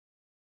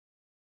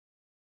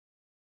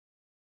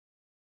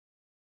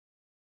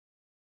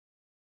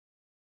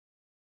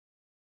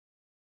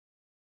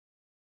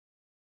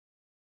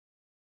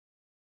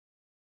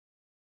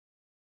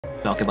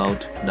talk about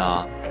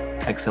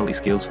the Excel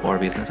Skills for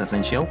Business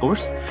Essential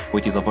course,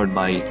 which is offered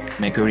by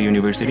Macquarie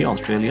University,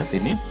 Australia,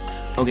 Sydney.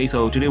 Okay,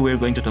 so today we're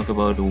going to talk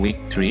about week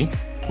 3,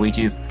 which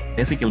is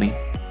basically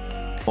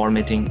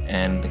formatting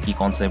and the key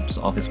concepts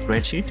of a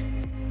spreadsheet.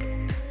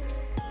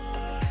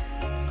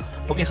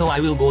 Okay, so I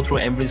will go through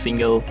every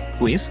single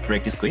quiz,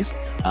 practice quiz.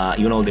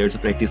 There's a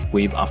practice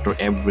quiz after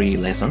every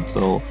lesson,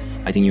 so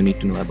I think you need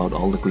to know about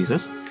all the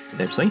quizzes. So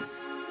that's why,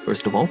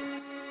 first of all,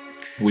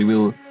 we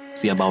will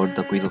see about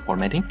the quiz of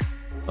formatting.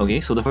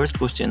 Okay, so the first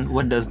question,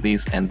 what does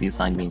this and this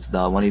sign means?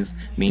 The one is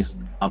means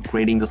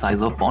upgrading the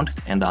size of font,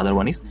 and the other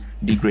one is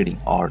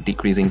degrading or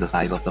decreasing the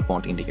size of the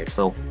font indicates.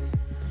 So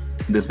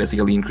this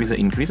basically increase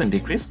and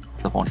decrease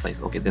the font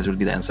size. Okay, this will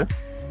be the answer.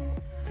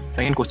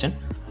 Second question,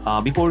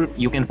 before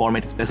you can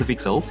format specific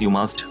cells, you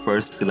must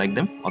first select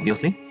them,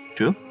 obviously.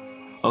 True.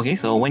 Okay,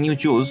 so when you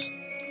choose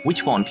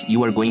which font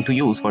you are going to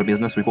use for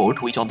business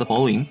report, which of the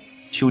following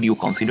should you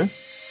consider?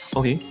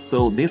 Okay,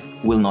 so this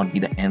will not be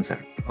the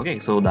answer. Okay,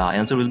 so the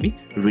answer will be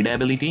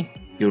readability,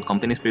 your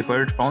company's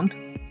preferred font.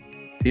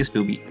 These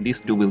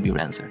two will be your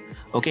answer.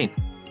 Okay,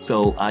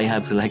 so I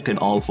have selected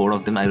all 4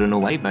 of them. I don't know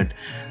why, but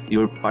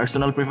your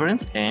personal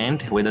preference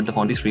and whether the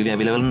font is freely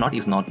available or not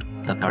is not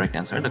the correct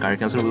answer. The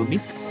correct answer will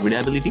be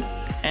readability,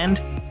 and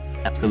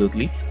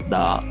absolutely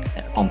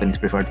the company's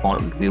preferred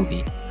font will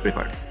be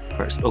preferred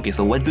first. Okay,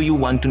 so what do you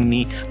want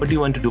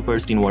to do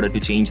first in order to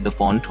change the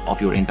font of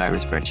your entire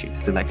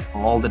spreadsheet? Select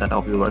all the data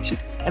of your worksheet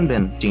and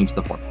then change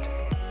the font.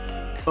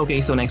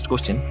 Okay, so next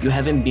question. You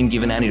haven't been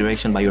given any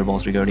direction by your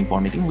boss regarding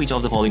formatting. Which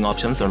of the following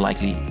options are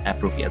likely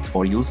appropriate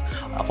for use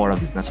for a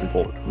business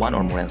report? One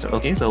or more answer.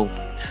 Okay, so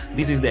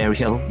this is the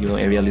Arial.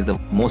 Arial is the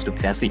most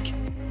basic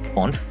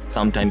font.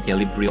 Sometimes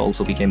Calibri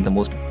also became the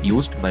most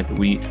used, but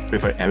we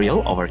prefer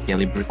Arial over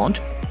Calibri font.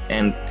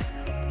 And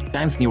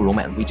Times New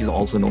Roman, which is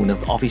also known as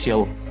the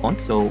official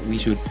font. So we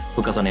should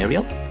focus on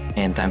Arial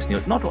and Times New,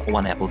 not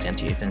one Apple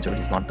 28th century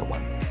is not the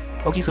one.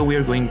 Okay, so we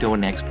are going to our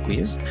next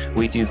quiz,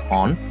 which is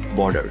on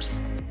borders.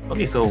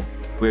 Okay, so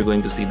we're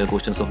going to see the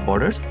questions of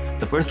borders.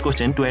 The first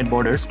question, to add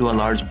borders to a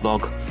large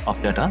block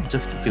of data,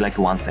 just select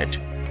one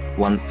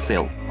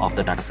cell of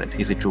the data set.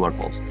 Is it true or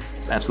false?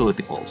 It's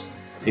absolutely false,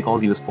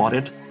 because you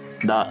spotted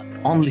the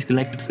only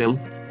selected cell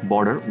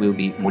border will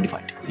be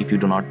modified. If you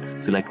do not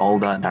select all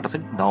the data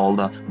set, all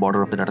the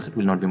border of the data set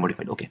will not be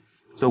modified. Okay,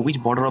 so which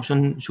border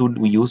option should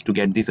we use to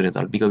get this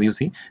result? Because you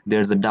see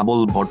there's a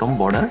double bottom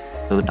border,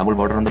 so the double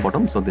border on the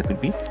bottom, so this will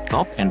be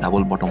top, and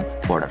double bottom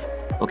border.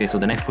 Okay, so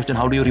the next question,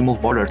 how do you remove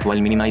borders while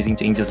minimizing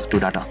changes to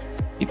data?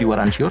 If you are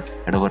unsure,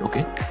 head over.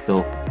 Okay,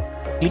 so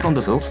click on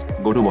the cells,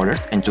 go to borders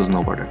and choose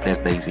no border.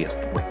 That's the easiest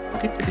way.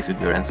 Okay, so this will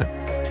be your answer.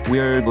 We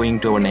are going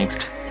to our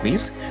next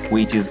quiz,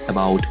 which is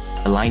about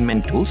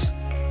alignment tools.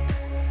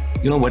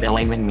 You know what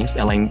alignment means?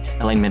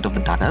 Alignment of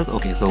the data.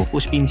 Okay, so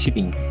push-pin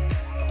shipping.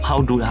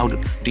 How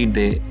did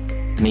they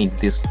make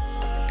this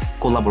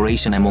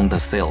collaboration among the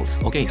cells?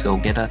 Okay, so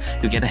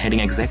to get a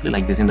heading exactly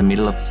like this in the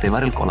middle of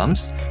several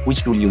columns,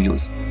 which tool you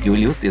use? You will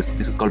use this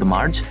is called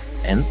merge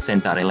and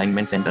center,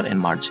 alignment center and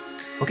merge.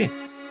 Okay,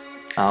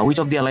 which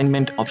of the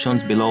alignment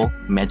options below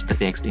match the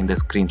text in the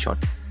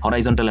screenshot?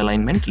 Horizontal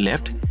alignment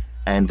left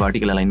and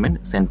vertical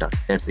alignment center.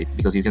 That's it,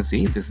 because you can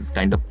see this is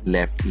kind of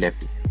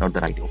lefty, not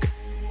the right. Okay,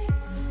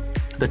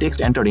 the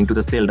text entered into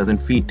the cell doesn't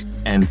fit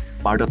and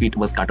part of it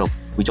was cut off.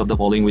 Which of the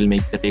following will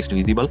make the text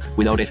visible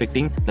without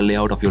affecting the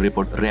layout of your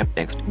report? Wrap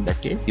text. In that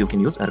case, you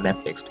can use a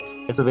wrap text.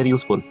 It's a very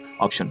useful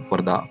option for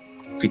the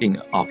fitting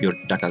of your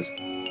data.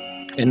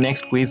 And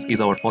next quiz is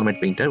our format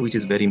painter, which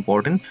is very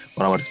important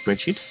for our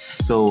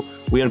spreadsheets. So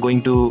we are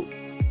going through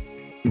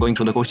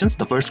the questions.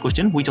 The first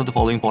question, which of the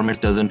following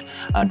formats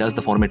does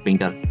the format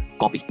painter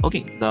copy?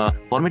 Okay, the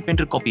format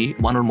painter copy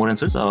one or more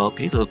answers.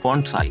 Okay, so the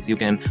font size, you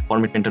can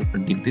format painter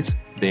did this.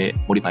 They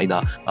modify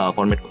the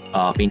format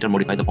painter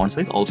modify the font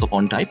size, also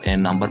font type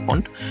and number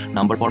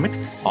format,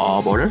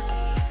 border,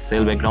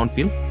 cell background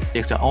fill,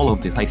 text, all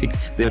of this. I think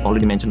they have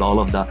already mentioned all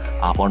of the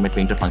format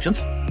painter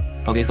functions.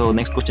 Okay, so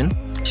next question.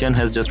 Sean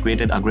has just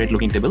created a great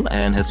looking table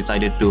and has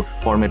decided to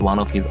format one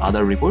of his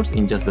other reports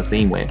in just the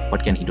same way.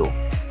 What can he do?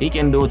 He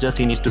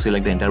needs to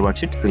select the entire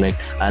worksheet, select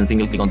and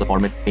single click on the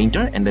format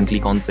painter and then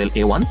click on cell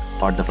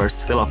A1 or the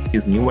first cell of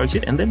his new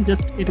worksheet, and then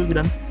it will be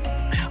done.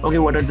 Okay,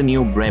 what are the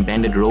new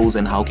banded rows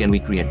and how can we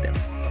create them?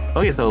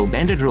 Okay, so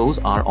banded rows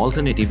are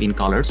alternative in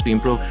colors to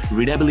improve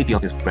readability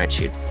of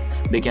spreadsheets.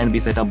 They can be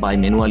set up by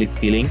manually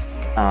filling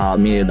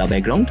the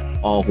background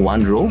of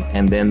one row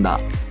and then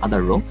the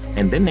other row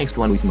and then next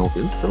one with no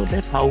fill. So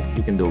that's how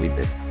you can do with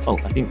this. Oh,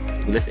 I think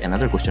we left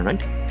another question,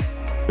 right?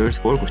 There's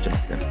 4 questions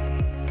of them.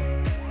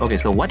 Okay,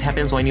 so what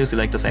happens when you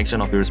select a section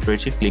of your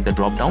spreadsheet? Click the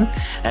drop down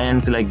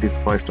and select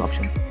this first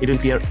option. It will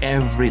clear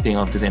everything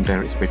of this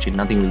entire spreadsheet.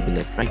 Nothing will be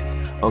left, right?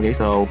 Okay,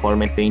 so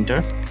format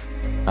painter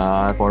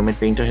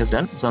has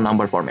done. So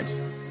number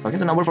formats. Okay,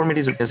 so number format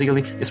is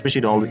basically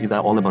spreadsheet is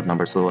all about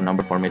numbers, so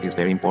number format is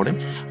very important.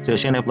 So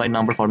Shane applied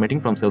number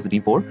formatting from cells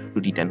D4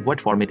 to D10. What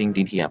formatting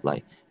did he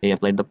apply? He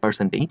applied the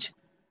percentage,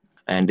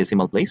 and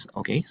decimal place.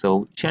 Okay,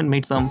 so Chen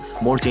made some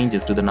more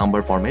changes to the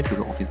number format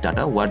to office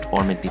data. What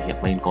format did he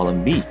apply in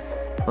column B?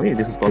 Okay,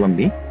 this is column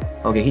B.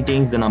 Okay, he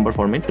changed the number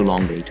format to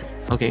long date.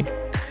 Okay,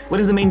 what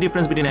is the main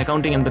difference between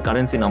accounting and the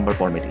currency number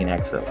format in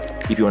Excel?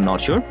 If you are not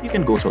sure, you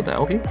can go through that.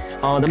 Okay,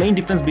 the main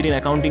difference between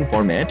accounting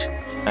format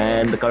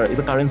and is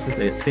a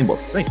currency symbol,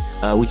 right?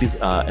 Which is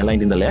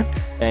aligned in the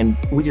left and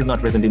which is not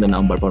present in the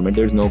number format.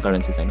 There is no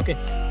currency sign. Okay.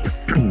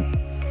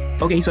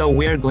 Okay, so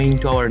we are going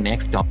to our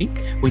next topic,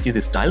 which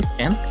is styles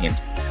and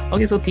themes.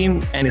 Okay, so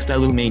theme and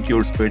style will make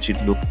your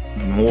spreadsheet look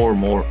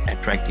more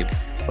attractive.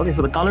 Okay,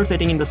 so the color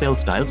setting in the cell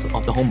styles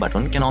of the home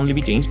button can only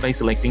be changed by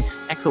selecting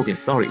Excel themes.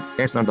 Sorry,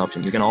 that's not the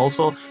option. You can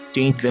also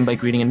change them by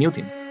creating a new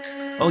theme.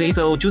 Okay,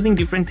 so choosing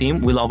different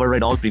theme will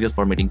override all previous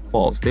formatting.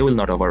 False, they will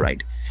not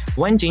override.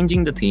 When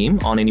changing the theme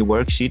on any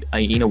worksheet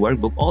in a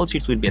workbook, all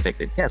sheets will be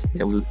affected. Yes,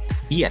 they will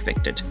be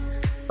affected.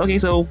 Okay,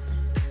 so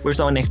where's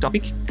our next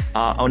topic?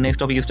 Our next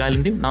topic is style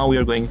and theme. Now we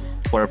are going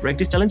for a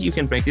practice challenge. You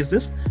can practice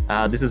this.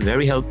 This is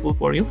very helpful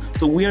for you.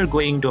 So we are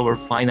going to our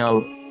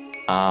final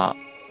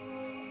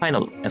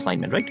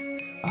assignment, right?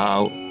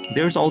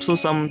 There's also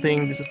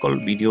something, this is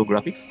called video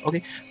graphics.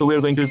 Okay, so we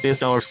are going to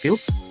test our skill.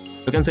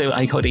 You can say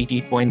I got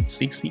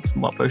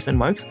 88.66%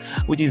 marks,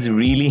 which is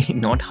really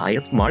not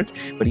highest mark,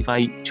 but if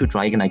I should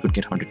try again I could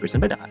get 100%,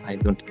 but I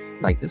don't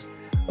like this.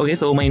 Okay,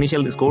 so my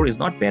initial score is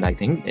not bad, I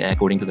think,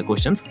 according to the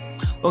questions.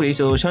 Okay,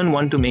 so Sean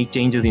want to make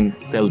changes in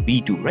cell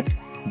B2, right?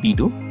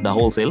 B2, the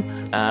whole cell,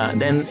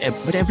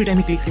 but every time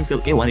he clicks in cell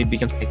A1 it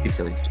becomes active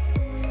cell instead.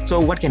 So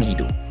what can he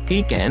do?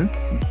 He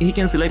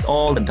can select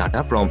all the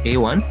data from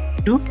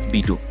A1 to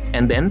B2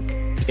 and then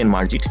he can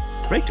merge it,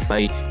 right?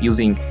 By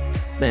using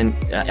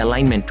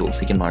alignment tools,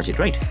 he can merge it,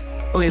 right?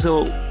 Okay,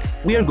 so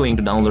we are going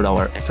to download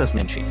our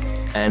assessment sheet,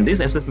 and this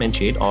assessment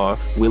sheet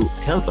will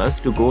help us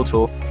to go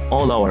through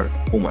all our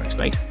homeworks,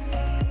 right?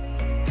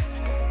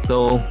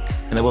 So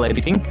enable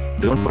editing.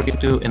 Don't forget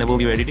to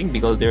enable your editing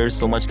because there's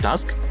so much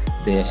task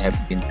they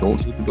have been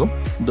told you to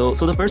do.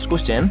 So the first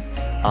question,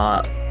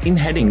 in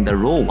heading, the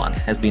row 1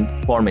 has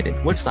been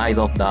formatted. What size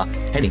of the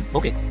heading?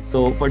 Okay,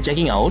 so for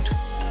checking out,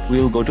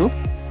 we'll go to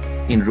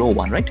in row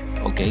 1, right?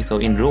 Okay, so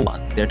in row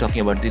 1 they're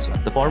talking about this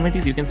one. The format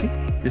is, you can see,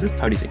 this is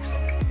 36.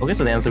 Okay,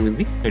 so the answer will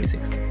be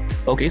 36.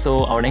 Okay,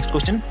 so our next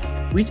question,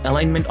 which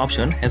alignment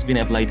option has been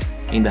applied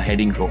in the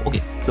heading row?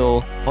 Okay,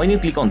 so when you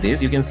click on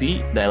this, you can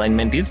see the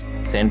alignment is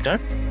center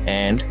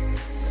and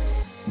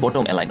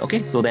bottom align.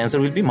 Okay, so the answer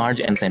will be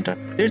merge and center.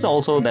 There's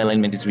also the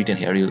alignment is written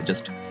here. You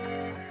just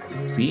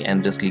see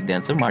and just click the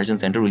answer. Merge and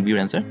center will be your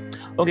answer.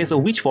 Okay, so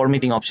which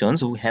formatting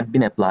options have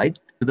been applied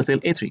to the cell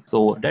A3?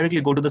 So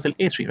directly go to the cell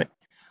A3, right?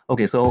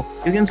 Okay, so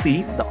you can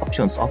see the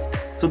options of,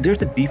 so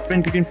there's a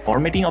difference between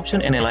formatting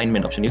option and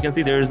alignment option. You can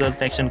see there's a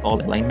section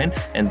called alignment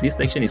and this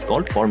section is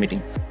called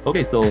formatting.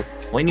 Okay, so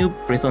when you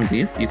press on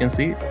this, you can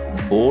see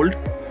the bold,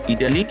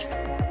 italic,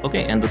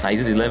 okay, and the size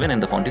is 11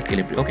 and the font is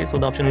calibri. Okay, so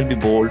the option will be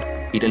bold,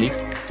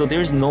 italics. So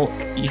there's no,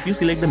 if you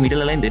select the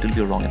middle align, that will be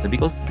your wrong answer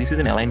because this is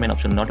an alignment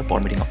option, not a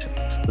formatting option.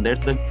 So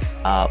that's the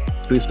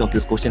twist of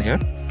this question here.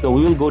 So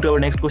we will go to our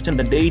next question.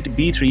 The date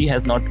B3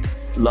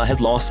 has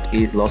lost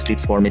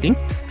its formatting.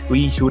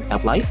 We should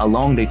apply a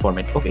long date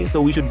format. Okay,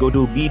 so we should go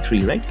to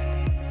B3, right?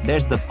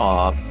 There's the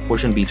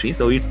portion B3,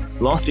 so it's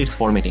lost its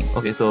formatting.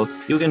 Okay, so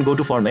you can go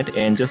to format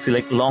and just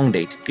select long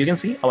date. You can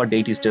see our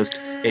date is just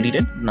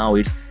edited. Now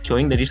it's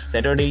showing that it's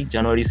Saturday,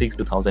 January 6,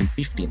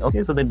 2015.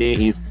 Okay, so the day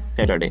is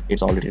Saturday.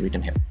 It's already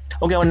written here.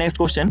 Okay, our next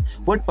question,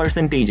 what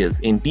percentages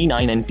in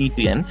T9 and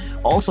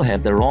T10 also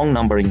have the wrong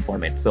numbering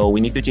format? So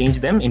we need to change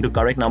them into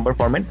correct number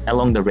format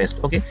along the rest.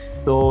 Okay,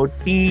 so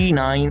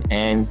T9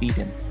 and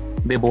T10,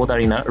 they both are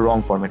in a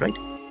wrong format, right?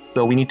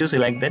 So we need to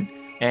select that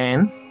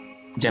and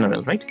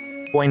general, right?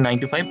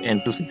 0.925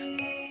 and 26.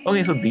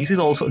 Okay, so this is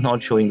also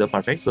not showing the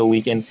perfect, so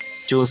we can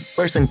choose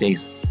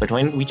percentage, but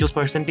when we choose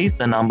percentage,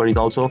 the number is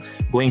also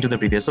going to the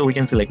previous, so we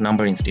can select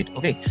number instead.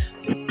 Okay.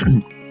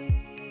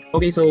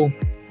 Okay, so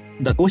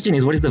the question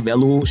is, what is the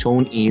value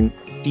shown in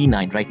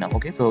T9 right now?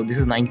 Okay, so this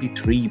is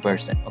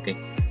 93%. Okay,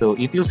 so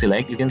if you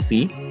select, you can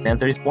see the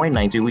answer is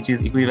 0.93, which is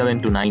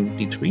equivalent to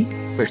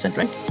 93%,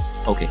 right?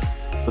 Okay,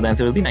 so the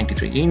answer will be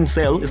 93. In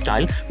cell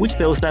style, which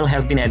cell style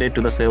has been added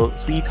to the cell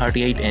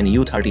C38 and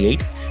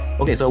U38?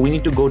 Okay, so we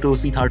need to go to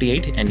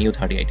C38 and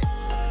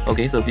U38.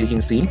 Okay, so we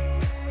can see,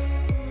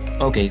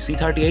 okay,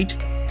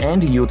 C38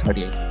 and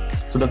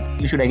U38. So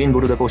you should again go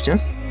to the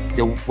questions.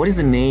 What is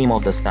the name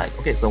of the style?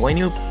 Okay, so when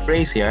you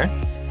press here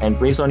and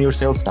press on your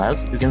cell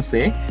styles, you can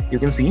see,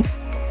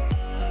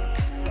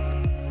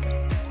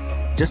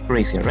 just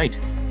press here, right?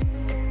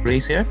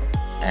 Press here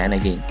and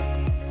again.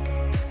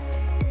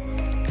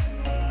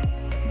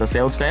 The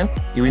cell style,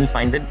 you will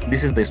find that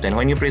this is the style.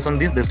 When you press on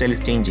this, the style is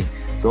changing.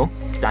 So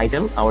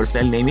title, our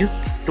style name is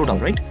total,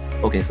 right?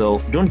 Okay, so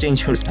don't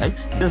change your style,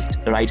 just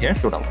write here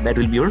total. That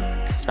will be your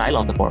style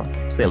of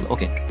the cell.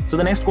 Okay, so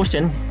the next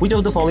question, which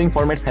of the following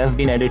formats has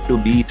been added to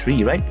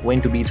B3, right?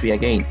 Went to B3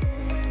 again,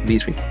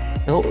 B3.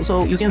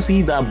 So you can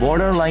see the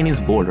border line is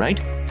bold, right?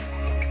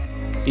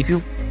 If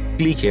you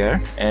click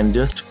here and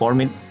just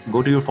format,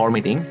 go to your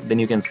formatting, then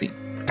you can see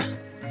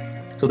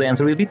So the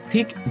answer will be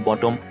thick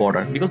bottom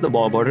border, because the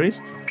border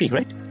is thick,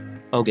 right?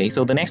 Okay,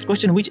 so the next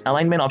question, which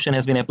alignment option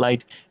has been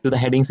applied to the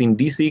headings in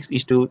D6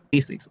 is to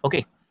D6?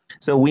 Okay,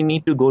 so we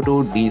need to go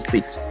to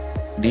D6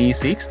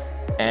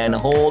 and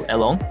whole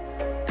along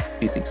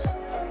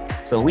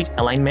D6. So which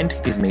alignment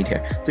is made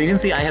here? So you can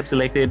see I have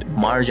selected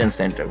merge and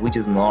center, which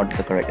is not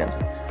the correct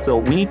answer. So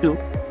we need to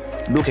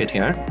look at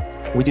here,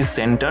 which is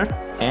center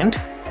and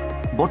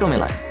bottom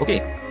align. Okay,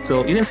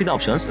 so you can see the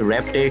options: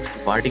 wrap text,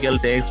 vertical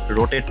text,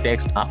 rotate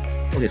text up.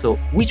 Okay, so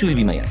which will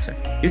be my answer?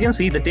 You can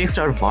see the text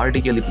are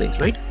vertically placed,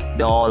 right?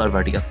 They all are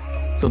vertical.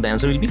 So the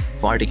answer will be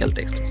vertical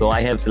text. So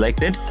I have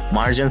selected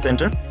merge and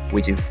center,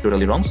 which is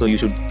totally wrong. So you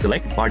should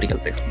select vertical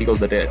text, because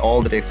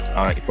all the texts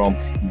are from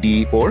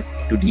D4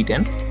 to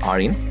D10 are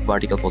in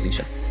vertical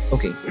position.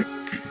 Okay.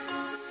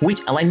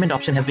 Which alignment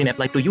option has been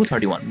applied to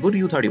U31? Go to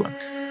U31.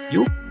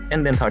 U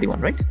and then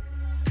 31, right?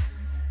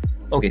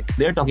 Okay,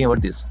 they're talking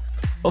about this.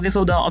 Okay,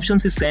 so the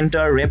options is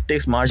center, wrap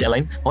text, merge,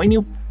 align. When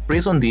you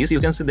press on this, you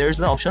can see there's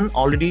the option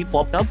already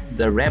popped up,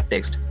 the wrap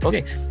text.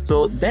 Okay,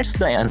 so that's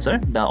the answer.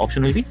 The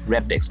option will be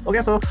wrap text.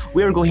 Okay, so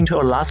we are going to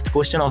our last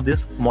question of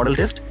this model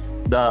test.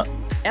 The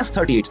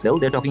S38 cell,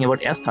 they're talking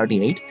about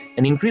S38,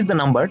 and increase the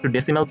number to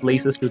decimal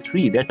places to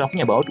 3. They're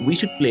talking about we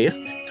should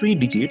place 3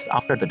 digits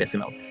after the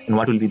decimal. And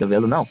what will be the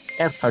value now?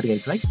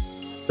 S38, right?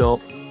 So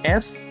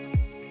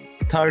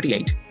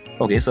S38.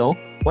 Okay, so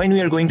when we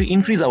are going to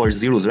increase our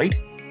zeros, right?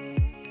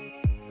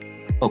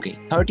 Okay,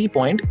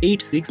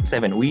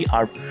 30.867. We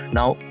are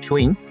now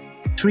showing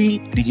 3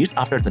 digits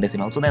after the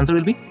decimal. So the answer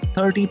will be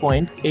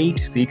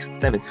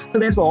 30.867. So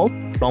that's all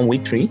from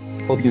week 3.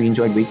 Hope you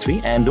enjoyed week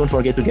 3, and don't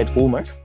forget to get full marks.